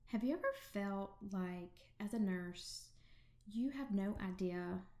Have you ever felt like, as a nurse, you have no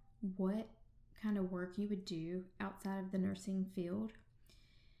idea what kind of work you would do outside of the nursing field,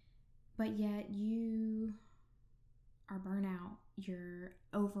 but yet you are burnt out, you're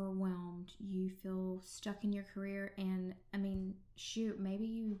overwhelmed, you feel stuck in your career, and shoot, maybe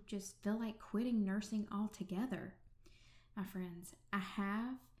you just feel like quitting nursing altogether? My friends, I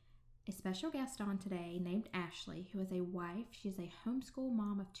have a special guest on today named Ashley, who is a wife. She's a homeschool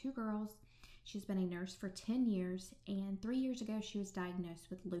mom of two girls. She's been a nurse for 10 years, and 3 years ago, she was diagnosed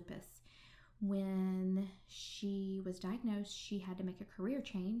with lupus. When she was diagnosed, she had to make a career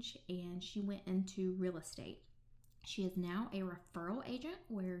change, and she went into real estate. She is now a referral agent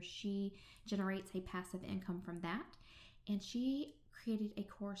where she generates a passive income from that, and she created a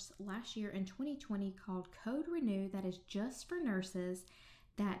course last year in 2020 called Code Renew that is just for nurses,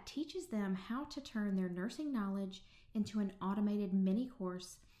 that teaches them how to turn their nursing knowledge into an automated mini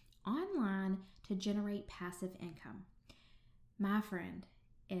course online to generate passive income. My friend,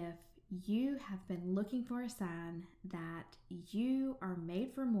 if you have been looking for a sign that you are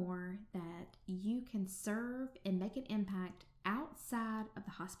made for more, that you can serve and make an impact outside of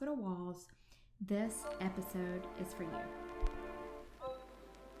the hospital walls, this episode is for you.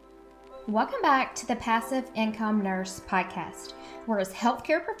 Welcome back to the Passive Income Nurse Podcast, where as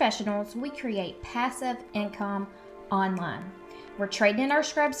healthcare professionals, we create passive income online. We're trading in our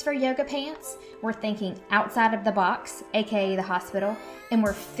scrubs for yoga pants, we're thinking outside of the box, aka the hospital, and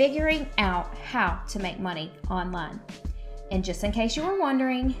we're figuring out how to make money online. And just in case you were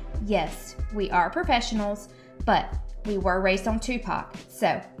wondering, yes, we are professionals, but we were raised on Tupac,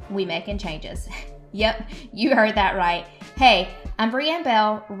 so we making changes. Yep, you heard that right. Hey, I'm Brianne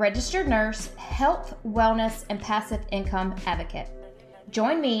Bell, registered nurse, health, wellness, and passive income advocate.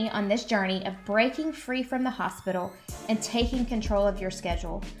 Join me on this journey of breaking free from the hospital and taking control of your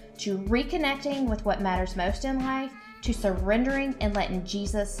schedule, to reconnecting with what matters most in life, to surrendering and letting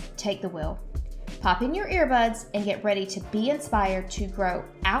Jesus take the wheel. Pop in your earbuds and get ready to be inspired to grow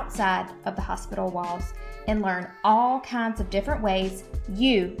outside of the hospital walls and learn all kinds of different ways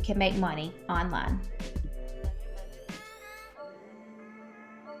you can make money online.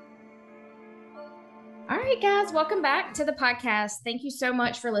 All right, guys, welcome back to the podcast. Thank you so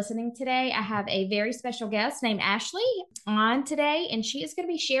much for listening today. I have a very special guest named Ashley on today, and she is going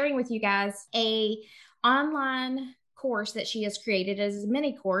to be sharing with you guys a online course that she has created as a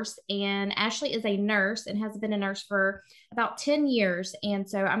mini course. And Ashley is a nurse and has been a nurse for about 10 years. And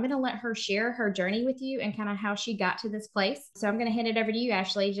so I'm going to let her share her journey with you and kind of how she got to this place. So I'm going to hand it over to you,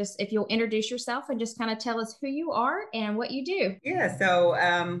 Ashley. Just if you'll introduce yourself and just kind of tell us who you are and what you do. Yeah, so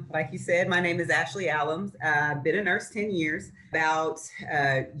like you said, my name is Achille Allums. I've been a nurse 10 years. About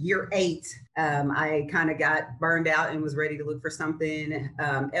year 8, I kind of got burned out and was ready to look for something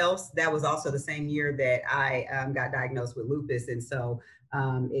else. That was also the same year that I got diagnosed with lupus. And so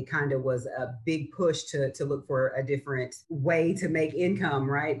it kind of was a big push to look for a different way to make income,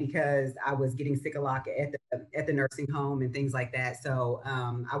 right? Because I was getting sick a lot at the nursing home and things like that. So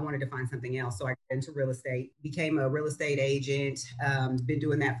I wanted to find something else. So I got into real estate, became a real estate agent, been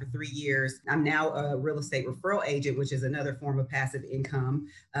doing that for 3 years. I'm now a real estate referral agent, which is another form of passive income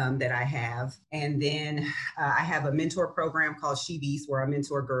that I have. And then I have a mentor program called She Beast, where I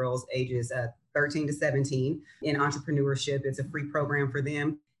mentor girls ages 13 to 17 in entrepreneurship. It's a free program for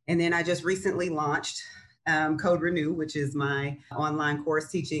them. And then I just recently launched Code Renew, which is my online course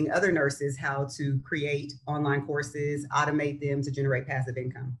teaching other nurses how to create online courses, automate them to generate passive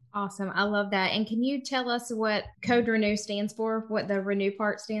income. Awesome. I love that. And can you tell us what Code Renew stands for, what the Renew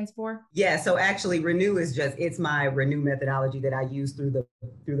part stands for? Yeah, so actually Renew is it's my Renew methodology that I use through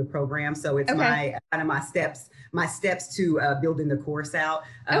the program. So it's my kind of my steps to building the course out.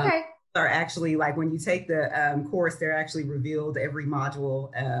 Are actually, like, when you take the course, they're actually revealed every module.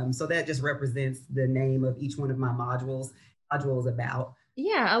 So that just represents the name of each one of my modules about.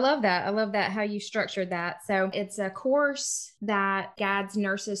 Yeah, I love that. I love that how you structured that. So it's a course that guides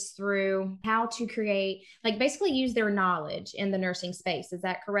nurses through how to create, like, basically use their knowledge in the nursing space. Is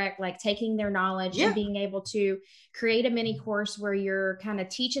that correct? Like taking their knowledge and being able to create a mini course where you're kind of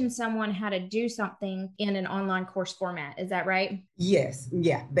teaching someone how to do something in an online course format. Is that right? Yes.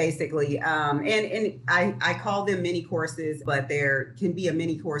 Yeah, basically. And I call them mini courses, but there can be a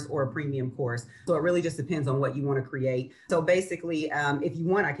mini course or a premium course. So it really just depends on what you want to create. So basically, if you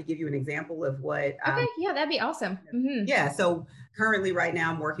want, I could give you an example of what. Yeah, that'd be awesome. Mm-hmm. Yeah. So currently right now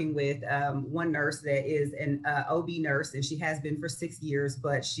I'm working with one nurse that is an OB nurse, and she has been for 6 years,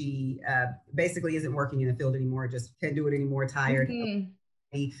 but she basically isn't working in the field anymore, just can't do it anymore, tired.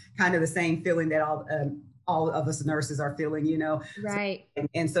 Mm-hmm. Kind of the same feeling that all of us nurses are feeling, Right.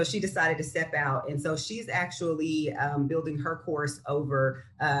 and so she decided to step out. And so she's actually building her course over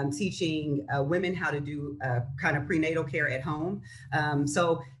teaching women how to do kind of prenatal care at home.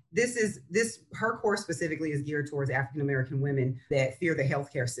 So this her course specifically is geared towards African American women that fear the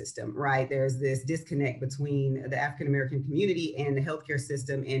healthcare system, right? There's this disconnect between the African American community and the healthcare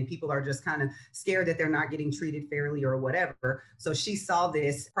system, and people are just kind of scared that they're not getting treated fairly or whatever. So she saw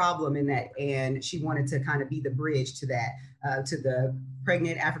this problem in that, and she wanted to kind of be the bridge to that, to the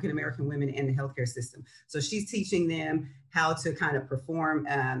pregnant African American women in the healthcare system. So she's teaching them how to kind of perform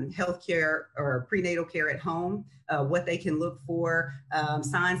healthcare or prenatal care at home, what they can look for,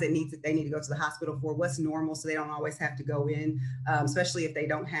 signs that they need to go to the hospital for, what's normal so they don't always have to go in, especially if they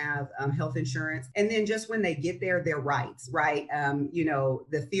don't have health insurance. And then just when they get there, their rights, right?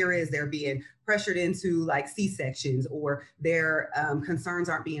 The fear is they're being pressured into like C-sections, or their concerns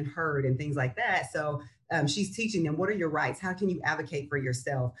aren't being heard and things like that. So she's teaching them, what are your rights? How can you advocate for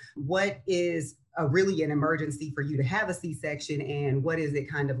yourself? What is really an emergency for you to have a C-section, and what is it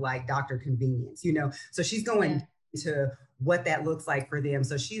kind of like doctor convenience, So she's going to what that looks like for them.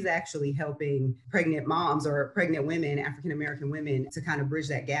 So she's actually helping pregnant moms or pregnant women, African American women, to kind of bridge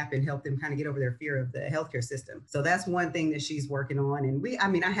that gap and help them kind of get over their fear of the healthcare system. So that's one thing that she's working on.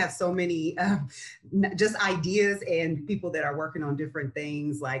 And I have so many just ideas and people that are working on different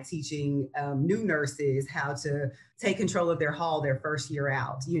things, like teaching new nurses how to take control of their hall their first year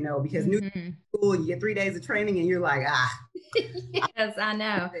out, because new school, you get 3 days of training and you're like, yes, I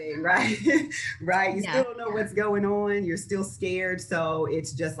know. Right. Right. You still don't know what's going on. You're still scared. So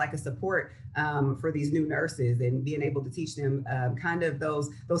it's just like a support for these new nurses, and being able to teach them kind of those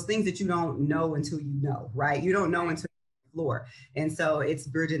things that you don't know until you know, right? You don't know until you're on the floor. And so it's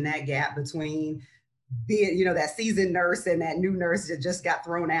bridging that gap between being, that seasoned nurse and that new nurse that just got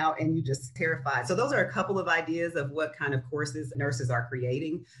thrown out and you just terrified. So those are a couple of ideas of what kind of courses nurses are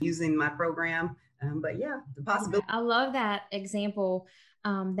creating using my program. But yeah, the possibility. I love that example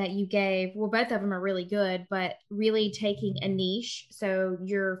that you gave. Well, both of them are really good, but really taking a niche. So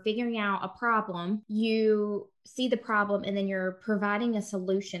you're figuring out a problem, you see the problem, and then you're providing a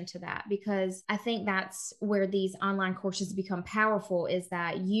solution to that. Because I think that's where these online courses become powerful, is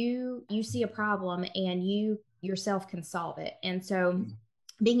that you see a problem and you yourself can solve it. And so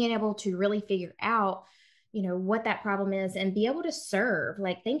being able to really figure out what that problem is and be able to serve,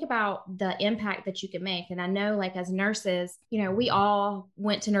 like, think about the impact that you can make. And I know, like, as nurses, we all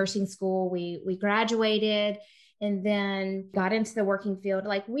went to nursing school, we graduated and then got into the working field.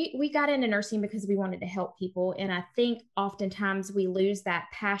 Like we got into nursing because we wanted to help people. And I think oftentimes we lose that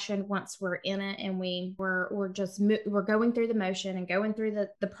passion once we're in it, and we're going through the motion and going through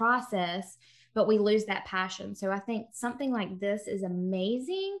the process, but we lose that passion. So I think something like this is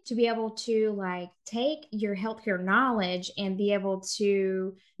amazing, to be able to like take your healthcare knowledge and be able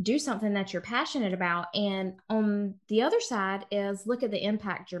to do something that you're passionate about. And on the other side is look at the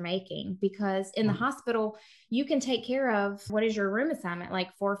impact you're making, because in the hospital, you can take care of, what is your room assignment?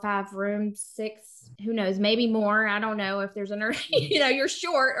 Like 4 or 5 rooms, 6, who knows, maybe more. I don't know if there's a nurse, you're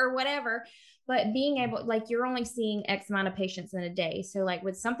short or whatever. But being able, like, you're only seeing X amount of patients in a day. So like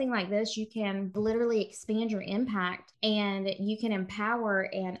with something like this, you can literally expand your impact, and you can empower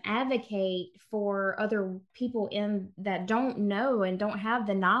and advocate for other people that don't know and don't have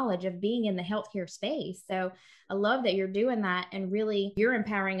the knowledge of being in the healthcare space. So I love that you're doing that, and really you're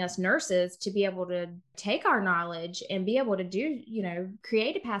empowering us nurses to be able to take our knowledge and be able to do,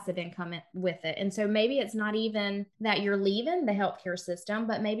 create a passive income with it. And so maybe it's not even that you're leaving the healthcare system,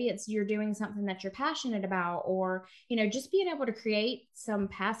 but maybe it's you're doing something that you're passionate about, or, just being able to create some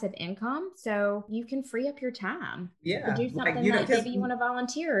passive income so you can free up your time to do something that maybe you want to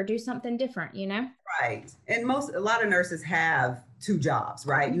volunteer or do something different, Right. And a lot of nurses have 2 jobs,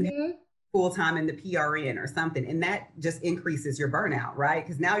 right? You have full-time in the PRN or something, and that just increases your burnout, right?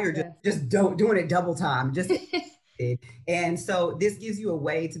 Because now you're just doing it double time, just and so this gives you a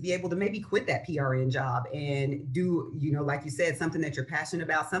way to be able to maybe quit that PRN job and do, like you said, something that you're passionate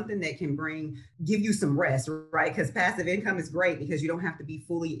about, something that can give you some rest, right? Because passive income is great because you don't have to be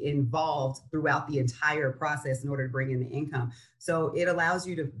fully involved throughout the entire process in order to bring in the income. So it allows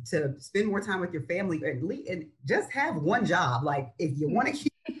you to spend more time with your family, and just have one job. Like, if you want to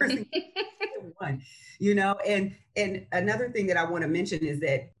keep nursing, one, and And another thing that I want to mention is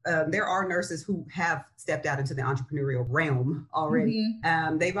that there are nurses who have stepped out into the entrepreneurial realm already.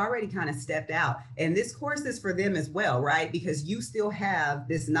 They've already kind of stepped out. And this course is for them as well, right? Because you still have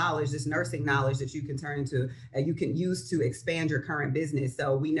this knowledge, this nursing knowledge that you can turn into, you can use to expand your current business.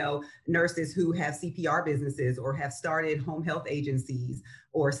 So we know nurses who have CPR businesses or have started home health agencies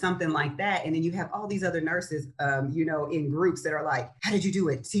or something like that. And then you have all these other nurses, in groups that are like, how did you do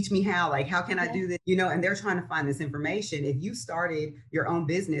it? Teach me how, like, how can I do this? And they're trying to find this information. If you started your own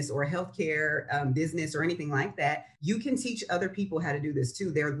business or a healthcare business or anything like that, you can teach other people how to do this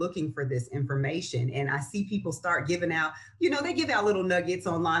too. They're looking for this information. And I see people start giving out, they give out little nuggets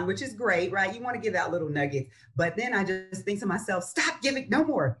online, which is great, right? You want to give out little nuggets. But then I just think to myself, stop giving, no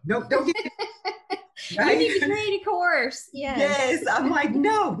more. No, don't give it. Right? You need to create a course. Yes. I'm like,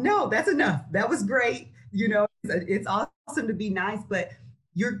 no, that's enough. That was great. It's awesome to be nice, but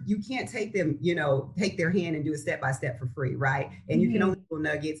you can't take them, take their hand and do it step by step for free, right? And you can only do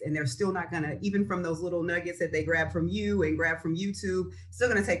nuggets, and they're still not gonna, even from those little nuggets that they grab from you and grab from YouTube, still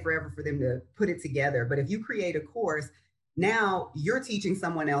gonna take forever for them to put it together. But if you create a course, now you're teaching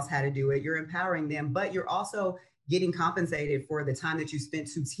someone else how to do it, you're empowering them, but you're also getting compensated for the time that you spent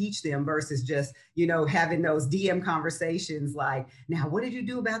to teach them versus just, having those DM conversations like, now, what did you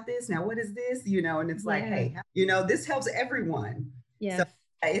do about this? Now, what is this? And it's like, hey, this helps everyone. Yeah. So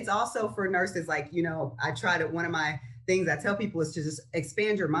it's also for nurses, like, I try to, one of my things I tell people is to just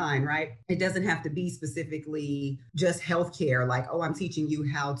expand your mind, right? It doesn't have to be specifically just healthcare. Like, oh, I'm teaching you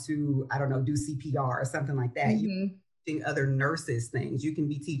how to, I don't know, do CPR or something like that. You can be teaching other nurses things. You can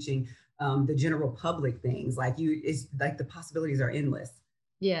be teaching the general public things. It's like the possibilities are endless.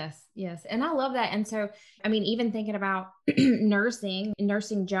 Yes. And I love that. And so, I mean, even thinking about nursing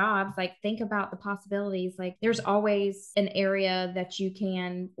jobs, like think about the possibilities. Like there's always an area that you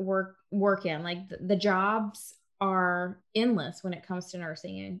can work in. Like the jobs are endless when it comes to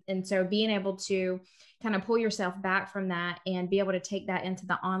nursing. And so being able to kind of pull yourself back from that and be able to take that into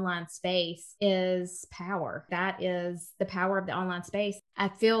the online space is power. That is the power of the online space. I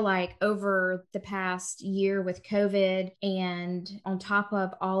feel like over the past year with COVID and on top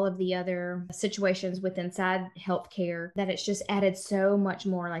of all of the other situations with inside healthcare, that it's just added so much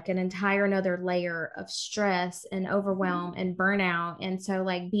more, like an entire another layer of stress and overwhelm and burnout. And so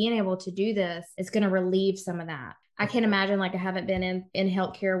like being able to do this is going to relieve some of that. I can't imagine, like I haven't been in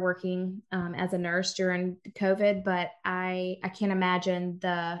healthcare working as a nurse during COVID, but I can't imagine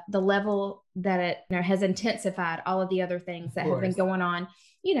the level that it has intensified all of the other things that have been going on.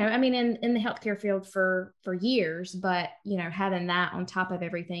 I mean, in the healthcare field for years, but having that on top of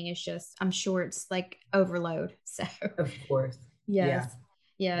everything is just, I'm sure it's like overload. So of course, yes.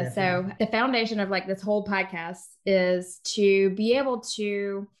 Yeah. So the foundation of like this whole podcast is to be able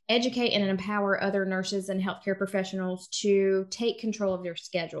to educate and empower other nurses and healthcare professionals to take control of their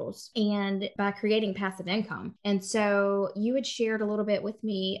schedules and by creating passive income. And so you had shared a little bit with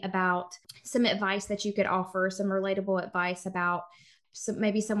me about some advice that you could offer, some relatable advice about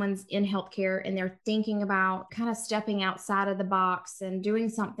maybe someone's in healthcare and they're thinking about kind of stepping outside of the box and doing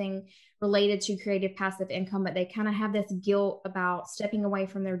something related to creative passive income, but they kind of have this guilt about stepping away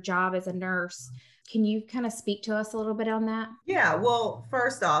from their job as a nurse. Can you kind of speak to us a little bit on that? Yeah, well,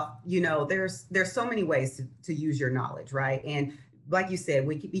 first off, there's so many ways to use your knowledge, right? And like you said,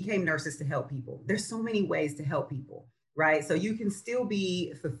 we became nurses to help people. There's so many ways to help people, right? So you can still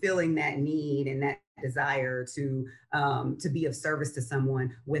be fulfilling that need and that desire to be of service to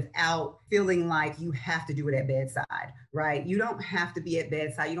someone without feeling like you have to do it at bedside, right? You don't have to be at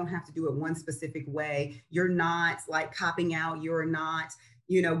bedside. You don't have to do it one specific way. You're not like copping out. You're not,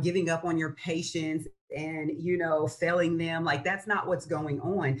 giving up on your patients and, failing them. Like that's not what's going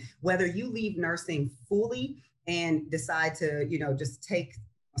on. Whether you leave nursing fully and decide to, just take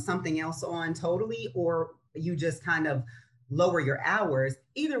something else on totally, or you just kind of lower your hours,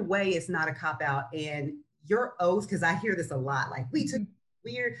 either way, it's not a cop out. And your oath, because I hear this a lot, like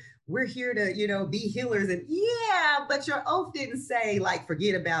we're here to, be healers. And yeah, but your oath didn't say like,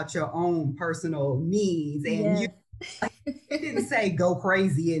 forget about your own personal needs. And it didn't say go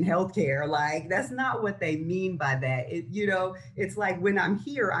crazy in healthcare. Like that's not what they mean by that. It's like when I'm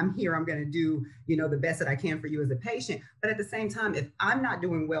here, I'm going to do, the best that I can for you as a patient. But at the same time, if I'm not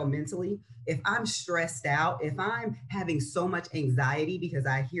doing well mentally, if I'm stressed out, if I'm having so much anxiety, because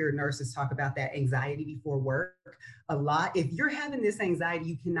I hear nurses talk about that anxiety before work a lot. If you're having this anxiety,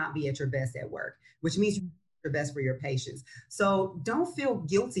 you cannot be at your best at work, which means you're your best for your patients. So don't feel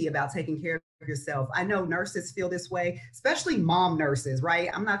guilty about taking care of yourself. I know nurses feel this way, especially mom nurses, right?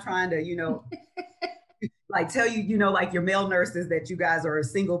 I'm not trying to, like tell you, like your male nurses that you guys are a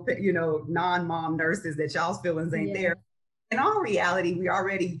single, non-mom nurses, that y'all's feelings ain't Yeah. there. In all reality, we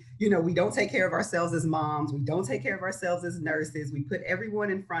already, we don't take care of ourselves as moms. We don't take care of ourselves as nurses. We put everyone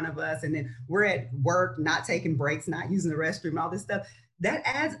in front of us, and then we're at work, not taking breaks, not using the restroom, all this stuff. That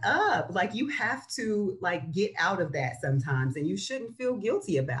adds up. Like, you have to like get out of that sometimes, and you shouldn't feel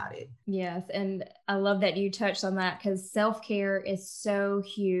guilty about it. Yes. And I love that you touched on that because self care is so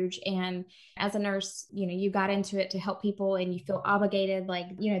huge. And as a nurse, you got into it to help people and you feel obligated,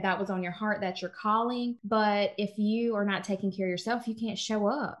 like, that was on your heart, that's your calling. But if you are not taking care of yourself, you can't show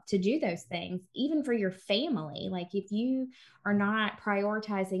up to do those things, even for your family. Like, if you are not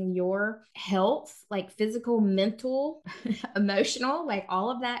prioritizing your health, like physical, mental, emotional, like all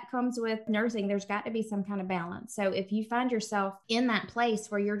of that comes with nursing, there's got to be some kind of balance. So if you find yourself in that place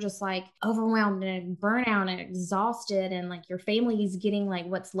where you're just like overwhelmed and burnout and exhausted, and like your family is getting like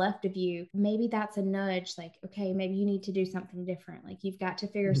what's left of you, maybe that's a nudge, like, okay, maybe you need to do something different. Like, you've got to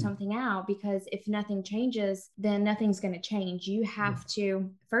figure something out, because if nothing changes, then nothing's going to change. You have to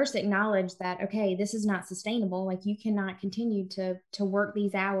first acknowledge that, okay, this is not sustainable. Like, you cannot continue to work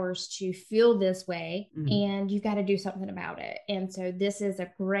these hours to feel this way, and you've got to do something about it. And so this is a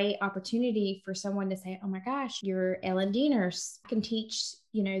great opportunity for someone to say, oh my gosh, you're L&D nurse, I can teach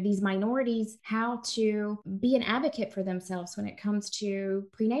these minorities how to be an advocate for themselves when it comes to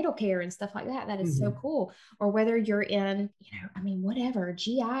prenatal care and stuff like that. That is so cool. Or whether you're in, whatever,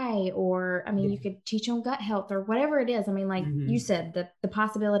 GI, or, you could teach on gut health or whatever it is. Like you said, the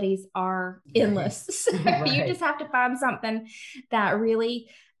possibilities are endless. So you just have to find something that really,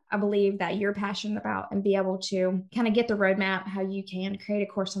 I believe, that you're passionate about, and be able to kind of get the roadmap, how you can create a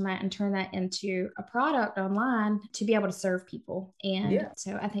course on that and turn that into a product online to be able to serve people. And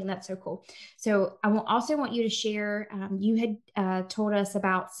so I think that's so cool. So I also want you to share, you had told us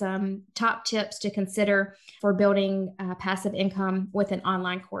about some top tips to consider for building passive income with an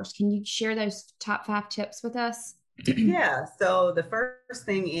online course. Can you share those top 5 tips with us? Yeah. So the first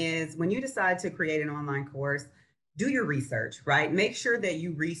thing is, when you decide to create an online course, do your research, right? Make sure that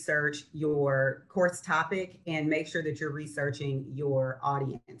you research your course topic, and make sure that you're researching your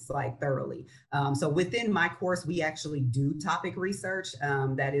audience like thoroughly. So within my course, we actually do topic research.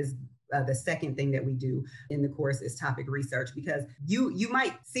 That is the second thing that we do in the course is topic research, because you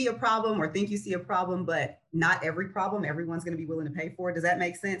might see a problem or think you see a problem, but not every problem everyone's going to be willing to pay for. Does that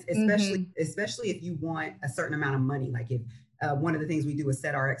make sense? Especially if you want a certain amount of money. Like, if one of the things we do is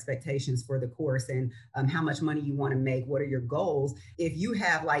set our expectations for the course, and how much money you want to make. What are your goals? If you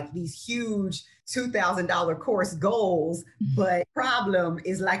have like these huge $2,000 course goals, but problem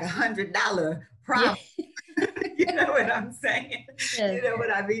is like $100 problem. You know what I'm saying? Yes. You know what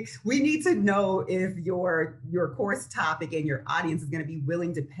I mean? We need to know if your course topic and your audience is going to be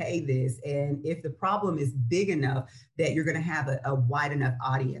willing to pay this, and if the problem is big enough that you're going to have a wide enough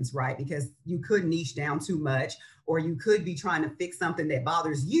audience, right? Because you could niche down too much, or you could be trying to fix something that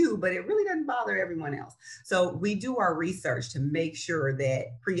bothers you, but it really doesn't bother everyone else. So we do our research to make sure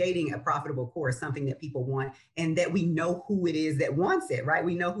that creating a profitable course is something that people want, and that we know who it is that wants it, right?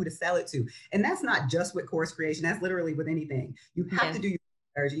 We know who to sell it to. And that's not just with course creation. That's literally with anything. You have to do your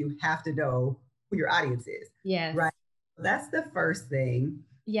research. You have to know who your audience is. Yes. Right. So that's the first thing.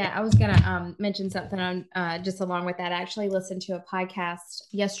 Yeah, I was going to mention something on just along with that. I actually listened to a podcast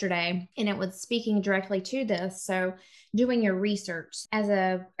yesterday, and it was speaking directly to this. So doing your research as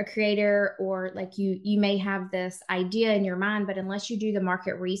a creator, or like you may have this idea in your mind, but unless you do the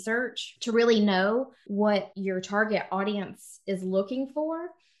market research to really know what your target audience is looking for,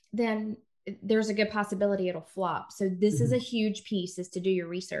 then there's a good possibility it'll flop. So this is a huge piece, is to do your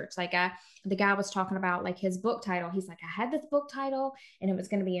research. Like the guy was talking about like his book title. He's like, I had this book title and it was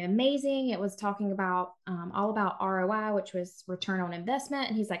going to be amazing. It was talking about all about ROI, which was return on investment.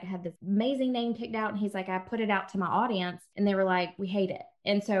 And he's like, I had this amazing name picked out. And he's like, I put it out to my audience and they were like, we hate it.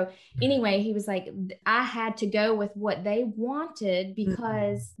 And so anyway, he was like, I had to go with what they wanted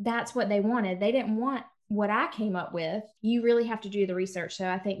because that's what they wanted. They didn't want what I came up with. You really have to do the research. So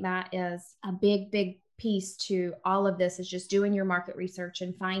I think that is a big, big piece to all of this, is just doing your market research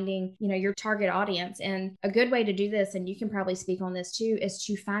and finding, your target audience. And a good way to do this, and you can probably speak on this too, is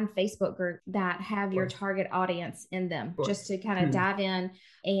to find Facebook groups that have your target audience in them, just to kind of dive in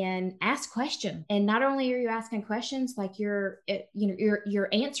and ask questions. And not only are you asking questions, like you're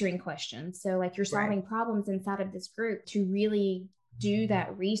answering questions. So like you're solving problems inside of this group to really do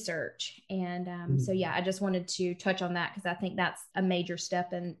that research. And so, yeah, I just wanted to touch on that because I think that's a major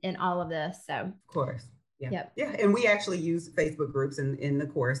step in all of this. So, of course. Yeah. Yep. Yeah. And we actually use Facebook groups in the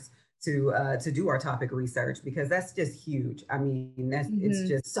course. to do our topic research, because that's just huge. I mean, it's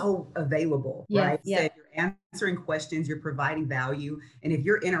just so available, Yes. right? So you're answering questions, you're providing value, and if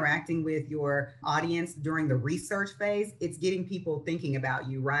you're interacting with your audience during the research phase, it's getting people thinking about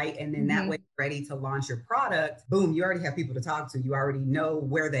you, right? And then that way, ready to launch your product, boom, you already have people to talk to. You already know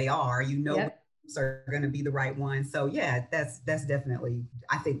where they are. You know are going to be the right one. So yeah, that's definitely,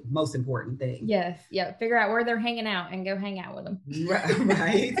 I think, most important thing. Yes. Yeah. Figure out where they're hanging out and go hang out with them.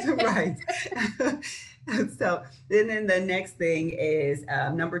 Right. Right. So then the next thing is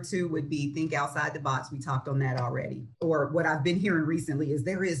number 2 would be think outside the box. We talked on that already. Or what I've been hearing recently is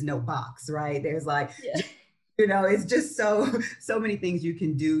there is no box, right? There's like, it's just so many things you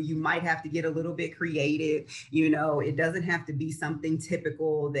can do. You might have to get a little bit creative. It doesn't have to be something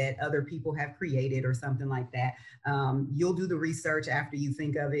typical that other people have created or something like that. You'll do the research after you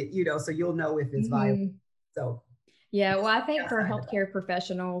think of it, so you'll know if it's viable. So yeah, well, I think for healthcare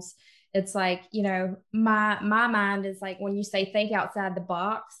professionals, it's like, my mind is like, when you say think outside the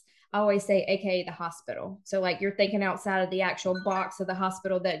box, I always say, AKA the hospital. So like you're thinking outside of the actual box of the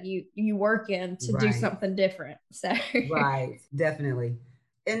hospital that you work in to do something different. So right, definitely.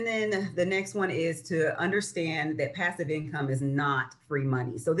 And then the next one is to understand that passive income is not free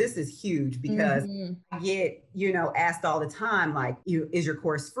money. So this is huge because I get, asked all the time, like, is your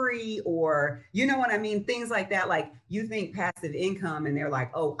course free? Or, you know what I mean? Things like that. Like you think passive income and they're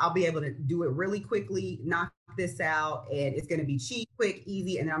like, oh, I'll be able to do it really quickly, knock this out, and it's going to be cheap, quick,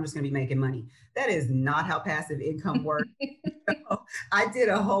 easy, and then I'm just going to be making money. That is not how passive income works. I did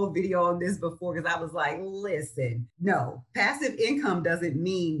a whole video on this before because I was like, listen, no, passive income doesn't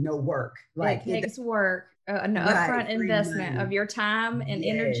mean no work. Like it takes work, an upfront investment of your time and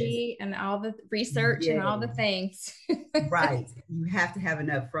energy and all the research and all the things. Right. You have to have an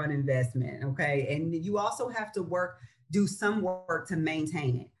upfront investment. Okay. And you also have to do some work to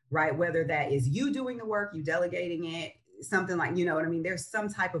maintain it, right? Whether that is you doing the work, you delegating it, something like, you know what I mean? There's some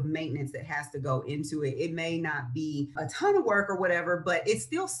type of maintenance that has to go into it. It may not be a ton of work or whatever, but it's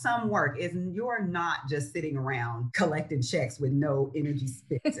still some work. You're not just sitting around collecting checks with no energy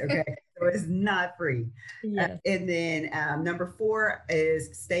spent, okay? So it's not free. Yes. And then number 4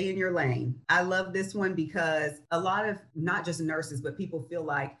 is stay in your lane. I love this one because a lot of not just nurses, but people feel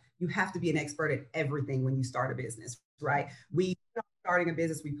like you have to be an expert at everything when you start a business, right? Starting a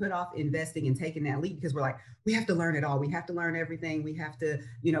business, we put off investing and taking that leap because we're like, we have to learn it all. We have to learn everything. We have to,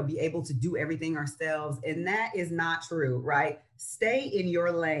 be able to do everything ourselves. And that is not true, right? Stay in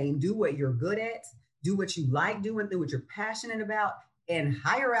your lane, do what you're good at, do what you like doing, do what you're passionate about, and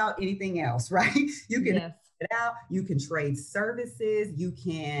hire out anything else, right? You can it out, you can trade services, you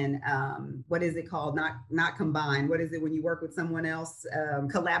can what is it called, not combine, what is it when you work with someone else,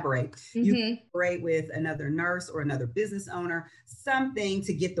 collaborate. You can collaborate with another nurse or another business owner, something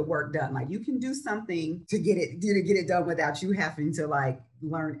to get the work done. Like you can do something to get it done without you having to like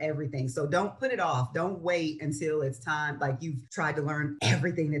learn everything. So don't put it off. Don't wait until it's time, like you've tried to learn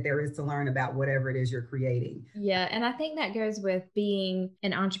everything that there is to learn about whatever it is you're creating. Yeah. And I think that goes with being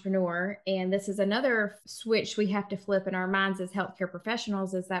an entrepreneur. And this is another switch we have to flip in our minds as healthcare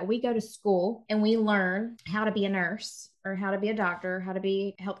professionals, is that we go to school and we learn how to be a nurse or how to be a doctor, how to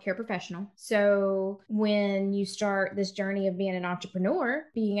be a healthcare professional. So when you start this journey of being an entrepreneur,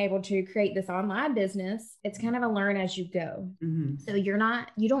 being able to create this online business, it's kind of a learn as you go. So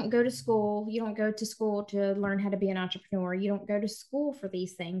you don't go to school. You don't go to school to learn how to be an entrepreneur. You don't go to school for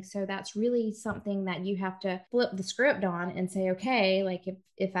these things. So that's really something that you have to flip the script on and say, okay, like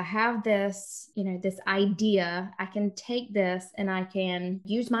if I have this, this idea, I can take this and I can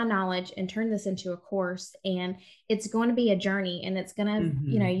use my knowledge and turn this into a course. And it's going to be a journey, and it's going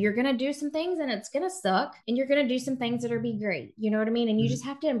to, you're going to do some things and it's going to suck, and you're going to do some things that are be great. You know what I mean? And you just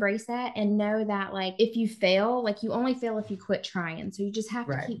have to embrace that and know that, like, if you fail, like you only fail if you quit trying. So you just have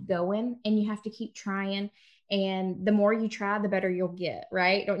to keep going, and you have to keep trying. And the more you try, the better you'll get.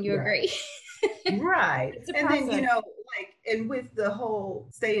 Right? Don't you agree? Right. And then, and with the whole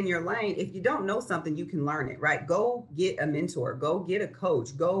stay in your lane, if you don't know something, you can learn it, right? Go get a mentor, go get a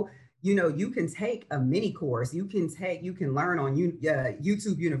coach, you can take a mini course, you can learn on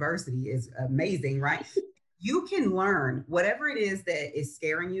YouTube University is amazing, right? You can learn whatever it is that is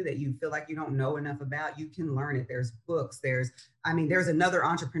scaring you, that you feel like you don't know enough about. You can learn it. There's books. There's another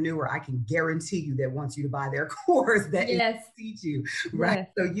entrepreneur I can guarantee you that wants you to buy their course that teach you, right?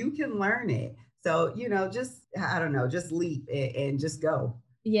 So you can learn it. So, just leap and just go.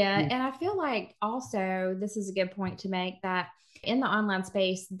 Yeah. And I feel like also this is a good point to make, that in the online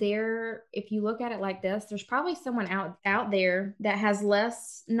space, if you look at it like this, there's probably someone out there that has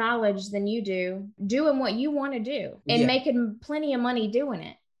less knowledge than you do, doing what you want to do and making plenty of money doing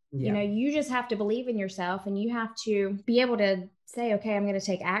it. You know, you just have to believe in yourself, and you have to be able to say, okay, I'm going to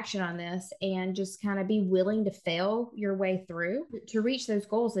take action on this, and just kind of be willing to fail your way through to reach those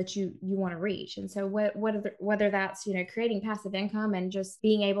goals that you want to reach. And so whether that's, you know, creating passive income and just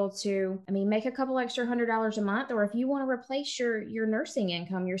being able to, I mean, make a couple extra $100 a month, or if you want to replace your nursing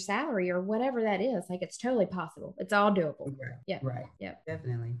income, your salary, or whatever that is, like, it's totally possible. It's all doable. Right. Yeah. Right. Yeah.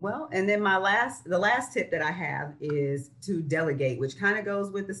 Definitely. Well, and then the last tip that I have is to delegate, which kind of goes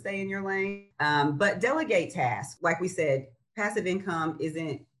with the stay in your lane. But delegate tasks. Like we said, passive income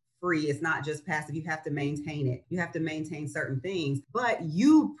isn't free. It's not just passive. You have to maintain it. You have to maintain certain things, but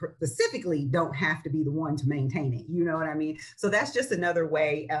you specifically don't have to be the one to maintain it. You know what I mean? So that's just another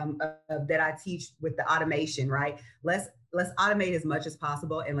way that I teach with the automation, right? Let's automate as much as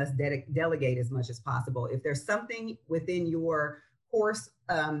possible, and let's delegate as much as possible. If there's something within your course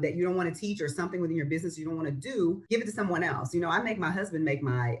that you don't want to teach, or something within your business you don't want to do, give it to someone else. You know, I make my husband make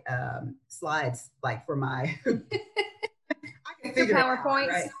my slides, like, for my figure PowerPoints.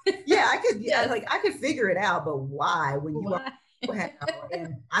 Out, right? Yeah, I could. Yeah, like, I could figure it out, but why? When you are,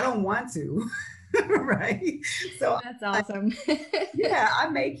 and I don't want to, right? So that's awesome. Yeah, I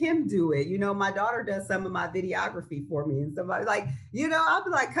make him do it. You know, my daughter does some of my videography for me, and somebody, like, you know, I'll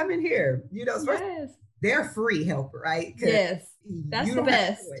be like, come in here. You know, they're free help, right? Yes, that's the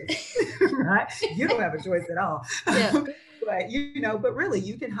best. Right? You don't have a choice at all. Yeah. But, you know, but really,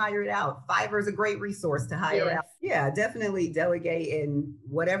 you can hire it out. Fiverr is a great resource to hire out. Yeah, definitely delegate in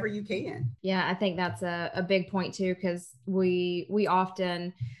whatever you can. Yeah, I think that's a big point too, because we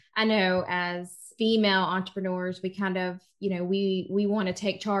often, I know, as female entrepreneurs, we kind of, you know, we want to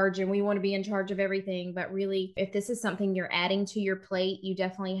take charge, and we want to be in charge of everything. But really, if this is something you're adding to your plate, you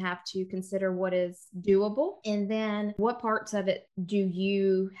definitely have to consider what is doable, and then what parts of it do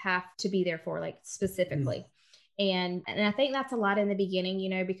you have to be there for, like, specifically. Mm-hmm. And I think that's a lot in the beginning, you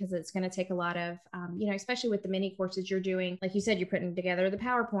know, because it's going to take a lot of, you know, especially with the mini courses you're doing. Like you said, you're putting together the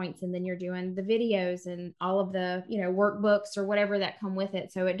PowerPoints, and then you're doing the videos and all of the, you know, workbooks or whatever that come with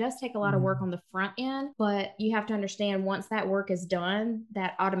it. So it does take a lot of work on the front end, but you have to understand, once that work is done,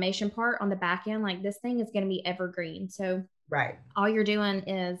 that automation part on the back end, like, this thing is going to be evergreen. So right, all you're doing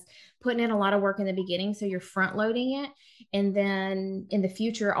is putting in a lot of work in the beginning, so you're front loading it, and then in the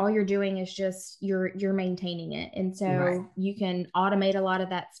future, all you're doing is just you're maintaining it. And so you can automate a lot of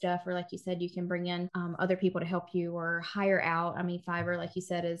that stuff, or like you said, you can bring in other people to help you, or hire out. I mean, Fiverr, like you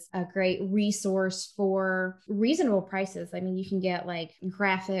said, is a great resource for reasonable prices. I mean, you can get, like,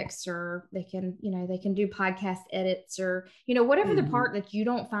 graphics, or they can do podcast edits, or, you know, whatever the part that you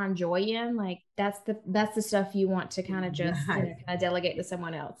don't find joy in, like, that's the stuff you want to kind of just you know, kind of delegate to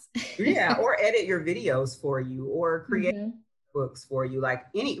someone else. Yeah, or edit your videos for you, or create books for you. Like,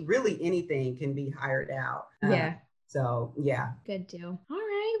 anything can be hired out. Yeah. So yeah. Good deal. All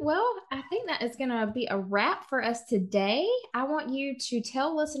right. Well, I think that is going to be a wrap for us today. I want you to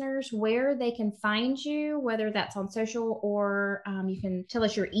tell listeners where they can find you, whether that's on social, or you can tell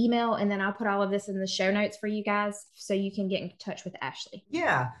us your email, and then I'll put all of this in the show notes for you guys, so you can get in touch with Ashley.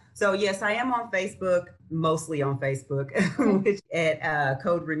 Yeah. So yes, I am on Facebook, mostly on Facebook, which at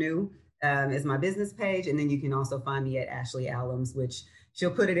Code Renew is my business page. And then you can also find me at Achille Allums, which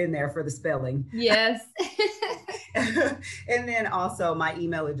she'll put it in there for the spelling. Yes. And then also my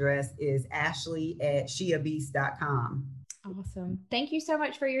email address is ashley@sheabeast.com. Awesome. Thank you so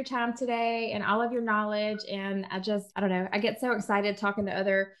much for your time today and all of your knowledge. And I don't know, I get so excited talking to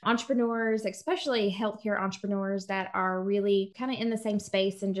other entrepreneurs, especially healthcare entrepreneurs that are really kind of in the same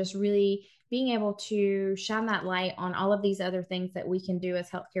space, and just really being able to shine that light on all of these other things that we can do as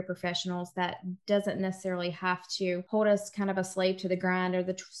healthcare professionals, that doesn't necessarily have to hold us kind of a slave to the grind, or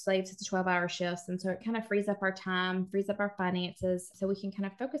the slave to the 12-hour shifts. And so it kind of frees up our time, frees up our finances, so we can kind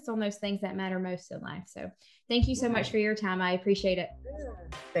of focus on those things that matter most in life. So thank you so much for your time. I appreciate it.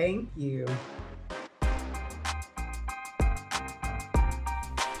 Thank you.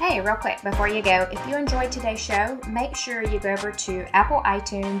 Hey, real quick, before you go, if you enjoyed today's show, make sure you go over to Apple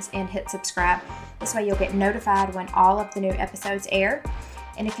iTunes and hit subscribe. This way you'll get notified when all of the new episodes air.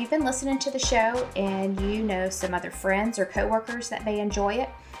 And if you've been listening to the show and you know some other friends or coworkers that may enjoy it,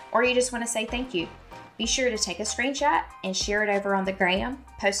 or you just want to say thank you, be sure to take a screenshot and share it over on the gram,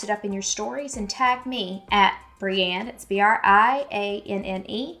 post it up in your stories, and tag me at Brianne, it's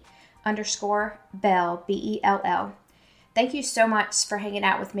BRIANNE _Bell, BELL. Thank you so much for hanging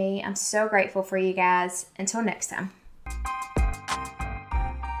out with me. I'm so grateful for you guys. Until next time.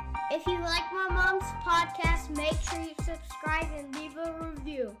 If you like my mom's podcast, make sure you subscribe and leave a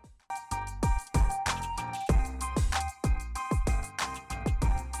review.